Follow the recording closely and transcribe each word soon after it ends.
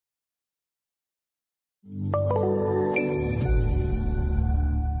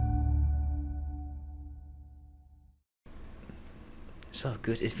So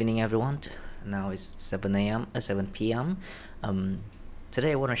good evening, everyone. Now it's 7 a.m. 7 p.m.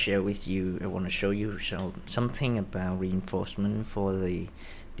 Today I want to share with you. I want to show you something about reinforcement for the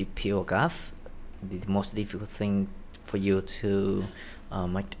PIERCAP. The most difficult thing for you to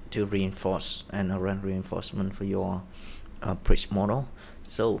to reinforce and run reinforcement for your bridge model.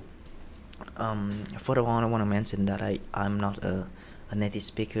 So further on, I want to mention that I'm not a native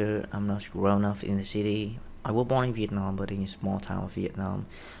speaker. I'm not grown up in the city. I was born in Vietnam, but in a small town of Vietnam,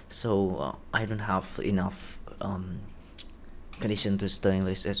 so I don't have enough condition to study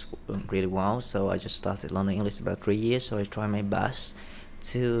English as really well. So I just started learning English about 3 years. So I try my best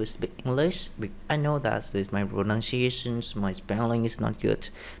to speak English. I know that my pronunciations, my spelling is not good,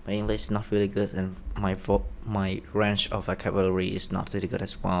 my English is not really good, and my range of vocabulary is not really good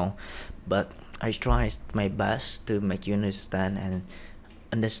as well. But I try my best to make you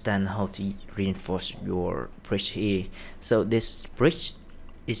understand how to reinforce your bridge here. So this bridge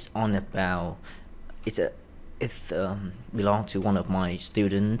is on about it belong to one of my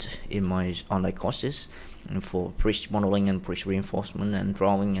students in my online courses for bridge modeling and bridge reinforcement and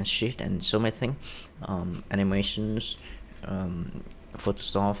drawing and shit and so many things, animations,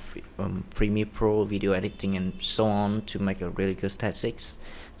 Photoshop, Premiere Pro, video editing, and so on, to make a really good statistics.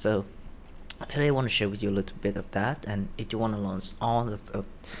 So today I want to share with you a little bit of that, and if you want to learn all of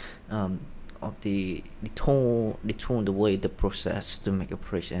the tool, the way, the process to make a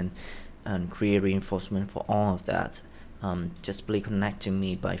bridge and create reinforcement for all of that, just please connect to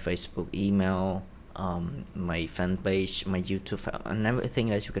me by Facebook, email, my fan page, my YouTube, and everything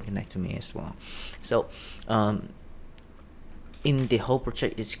that you can connect to me as well. So in the whole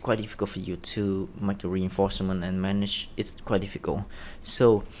project, it's quite difficult for you to make the reinforcement and manage. It's quite difficult.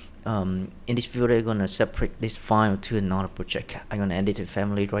 So in this video, I'm gonna separate this file to another project. I'm gonna edit the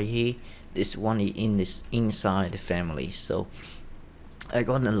family right here. This one is inside the family. So I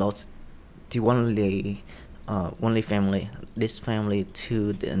got a lot to only family, this family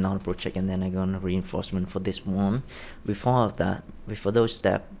to the another project, and then I got a reinforcement for this one. Before those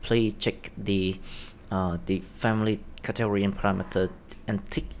steps, please check the family category and parameter and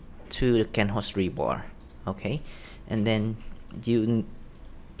tick to the canvas rebar. Okay, and then you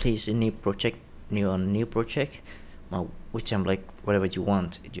please new project, new project, which I'm like whatever you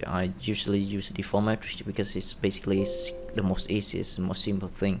want. I usually use the format because it's basically the most easiest, most simple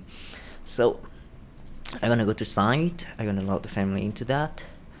thing. So I'm gonna go to site. I'm gonna load the family into that,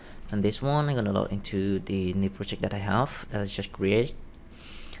 and this one I'm gonna load into the new project that I have that I just created.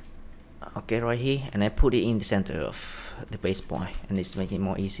 Okay, right here, and I put it in the center of the base point, and it's making it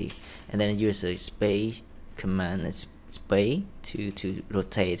more easy. And then I use a space command, space to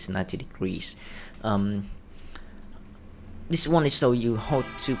rotate 90 degrees. This one is so you how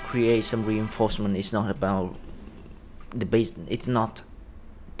to create some reinforcement. It's not about the base. It's not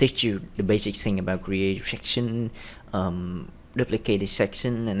teach you the basic thing about create section, duplicate the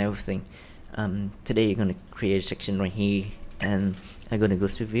section and everything. Today you're gonna create a section right here, and I'm gonna go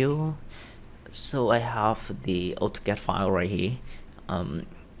to view. So I have the AutoCAD file right here.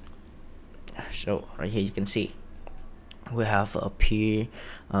 So right here you can see we have a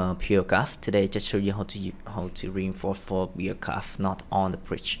PIERCAP. Today just show you how to reinforce for PIERCAP, not on the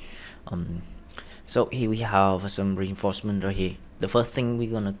bridge. So here we have some reinforcement right here. The first thing we're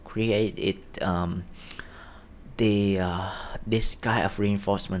gonna create it this kind of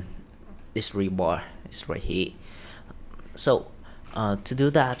reinforcement. This rebar is right here. So to do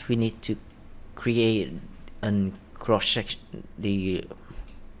that, we need to create a cross section.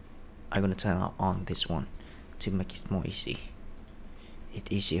 I'm gonna turn on this one to make it more easy. It's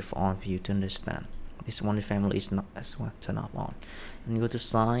easier for all of you to understand. This one, the family is not as well. Turn off on, and go to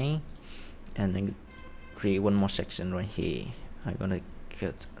sign, and then create one more section right here. I'm gonna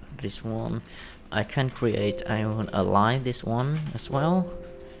get this one. I can create. I want to align this one as well,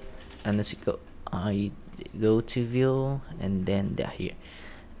 and let's go. I go to view, and then they're here,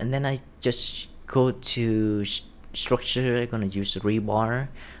 and then I just go to structure. I'm gonna use rebar.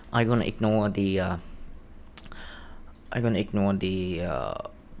 I'm gonna ignore the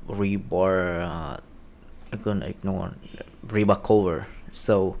rebar. I'm gonna ignore rebar cover,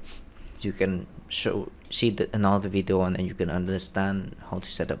 so you can see another video, and then you can understand how to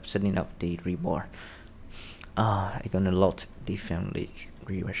setting up the rebar. I'm gonna load the family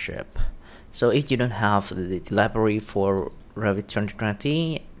rebar shape. So if you don't have the library for Revit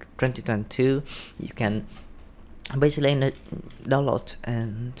 2022, you can basically download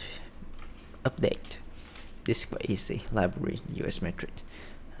and update. This is quite easy. Library US metric,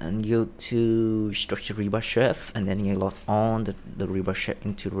 and go to structure rebar shape, and then you load on the rebar shape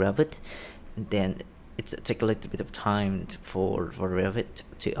into Revit, and then it's take a little bit of time for Revit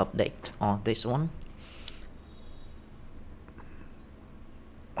to update on this one.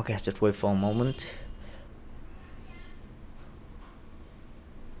 Okay, just wait for a moment.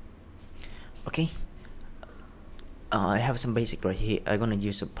 Okay, I have some basic right here. I'm gonna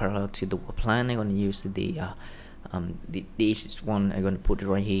use a parallel to the wall plan. I'm gonna use the easiest one. I'm gonna put it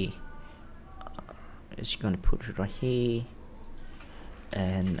right here. It's gonna put it right here,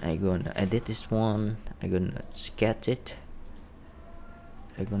 and I'm gonna edit this one. I'm gonna sketch it.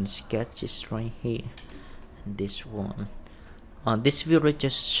 I'm gonna sketch this right here, and this one. This video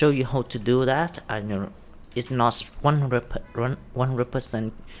just show you how to do that. I know it's not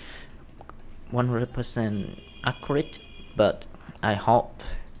 100% accurate, but I hope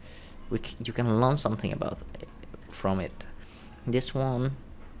you can learn something about it from it. This one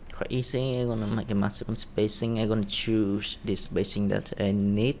quite easy. I'm gonna make a maximum spacing. I'm gonna choose this spacing that I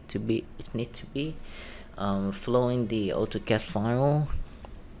need to be. It need to be flowing the AutoCAD file.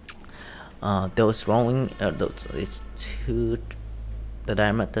 Those drawing those it's the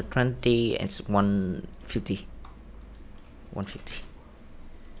diameter 20. It's 150.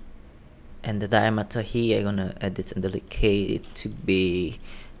 And the diameter here I'm gonna edit and delete it to be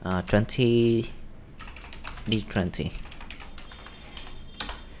 20 D20.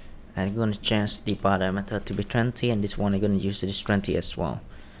 And I'm gonna change the bar diameter to be 20, and this one I'm gonna use this 20 as well.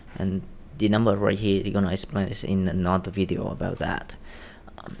 And the number right here I'm gonna explain this in another video about that.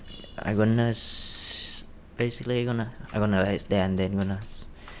 I'm gonna basically I'm gonna let it there, and then gonna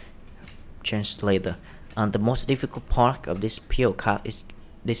change later. The most difficult part of this PIERCAP is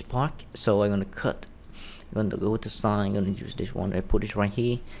this part, so I'm gonna cut. I'm gonna go to sign. I'm gonna use this one. I put it right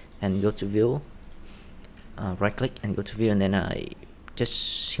here and go to view, right click and go to view, and then I just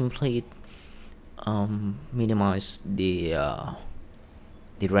simply minimize the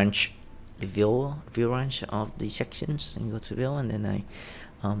range, the view range of the sections, and go to view, and then I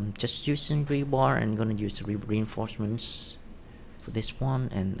just using rebar and gonna use the reinforcements for this one,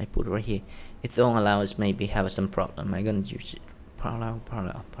 and I put it right here. If it don't allow us, maybe have some problem. I'm gonna use it parallel,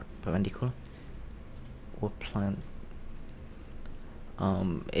 perpendicular, or plan.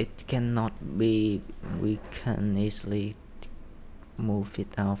 It cannot be. We can easily move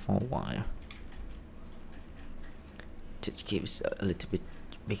it out for a while. Just keep it a little bit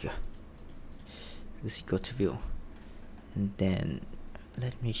bigger. Let's go to view, and then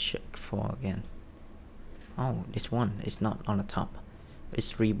let me check for again. Oh, this one is not on the top.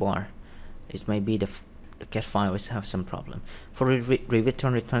 It's rebar. It may be the CAD file is have some problem. For Revit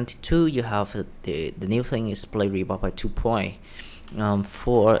 2022, you have the new thing is play rebar by 2 point.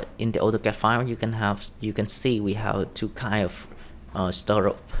 For in the AutoCAD file, you can see we have two kind of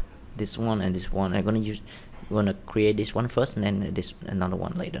startup. This one and this one. I'm gonna create this one first, and then this another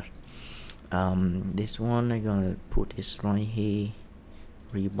one later. This one I'm gonna put this right here.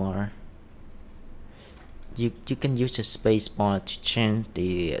 Rebar. You can use a space bar to change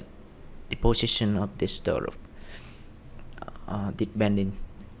the position of this startup, the bending,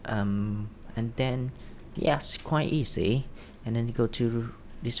 and then yes, quite easy. And then you go to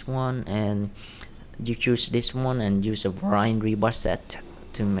this one and you choose this one and use a variant rebar set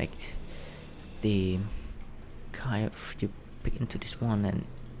to make the kind of, you pick into this one and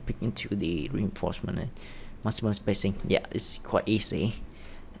pick into the reinforcement and maximum spacing. Yeah, it's quite easy.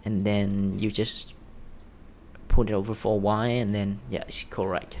 And then you just put it over for Y, and then yeah, it's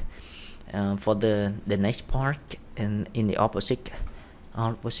correct. For the next part, and in the opposite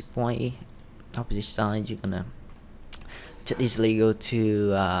way, opposite side, you're gonna just easily go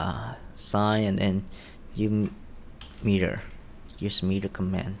to side, and then you use meter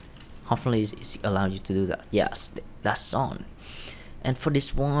command. Hopefully it's allow you to do that. Yes, that's on. And for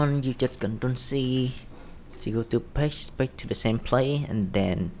this one, you just Control C to go to paste back to the same play, and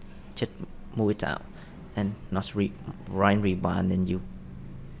then just move it out and not right rebar, and then you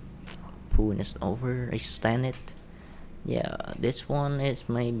pull this over, extend it. Yeah, this one is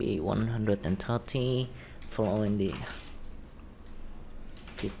maybe 130 following the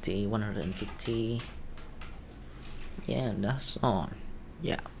 150. Yeah, that's on.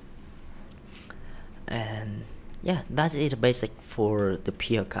 Yeah, and yeah, that's it, basic for the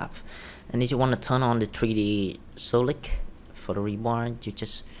PIERCAP. And if you want to turn on the 3D solid for the rebar, you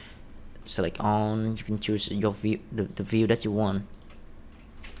just select on. You can choose your view, the view that you want.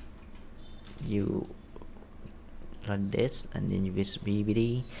 You like this, and then you use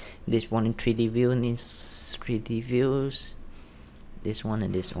BBD. This one in 3D view needs 3D views. This one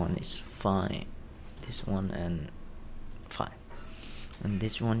and this one is fine. This one and fine. And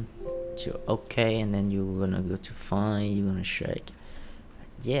this one to okay, and then you're gonna go to fine. You're gonna shake.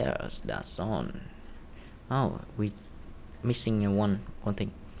 Yes, that's on. Oh, we missing one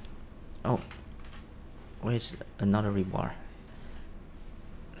thing. Oh, where's another rebar?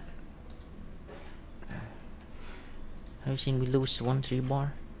 Have you seen we lose one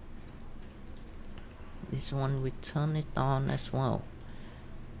rebar? This one we turn it on as well.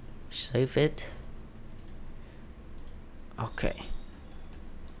 Save it. Okay.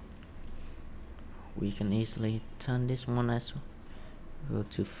 We can easily turn this one as well. Go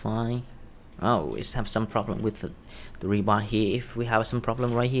to file. Oh, we have some problem with the rebar here. If we have some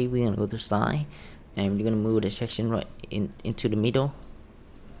problem right here, we're gonna go to side, and we're gonna move the section right into the middle.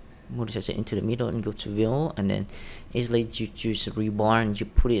 Move the section into the middle and go to view, and then easily you choose rebar and you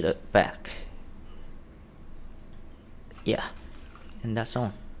put it back. Yeah, and that's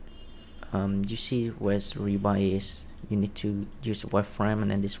all. You see where the rebar is. You need to use a wireframe, and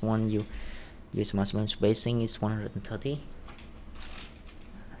then this one you use maximum spacing is 130.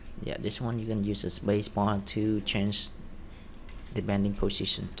 Yeah, this one you can use a space bar to change the bending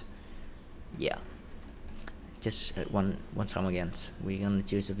position. Yeah, just one time again. We're gonna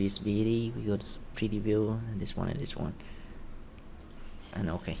choose a visibility. We go to 3D view, and this one, and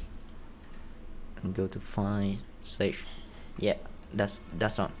okay, and go to file, save. Yeah, that's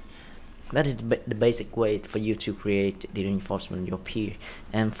all. That is the basic way for you to create the reinforcement in your pier.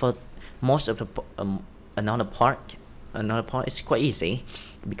 And for most of the another part is quite easy,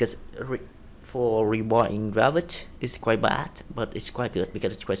 because for rebar in Revit it's quite bad, but it's quite good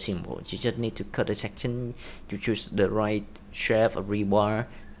because it's quite simple. You just need to cut a section, you choose the right shape of rebar,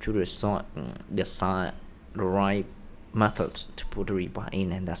 to the right methods to put the rebar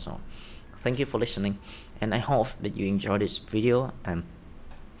in, and that's all. Thank you for listening, and I hope that you enjoyed this video. And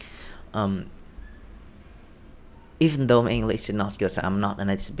even though my English is not good, I'm not a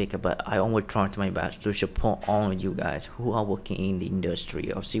native speaker, but I always try to my best to support all of you guys who are working in the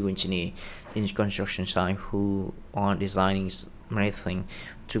industry of civil engineer, in the construction side, who are designing everything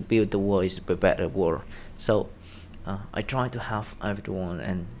to build the world is a better world. So I try to help everyone,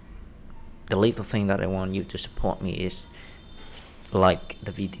 and the little thing that I want you to support me is like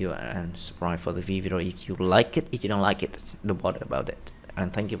the video and subscribe for the video if you like it. If you don't like it, don't bother about it.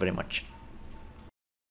 And thank you very much.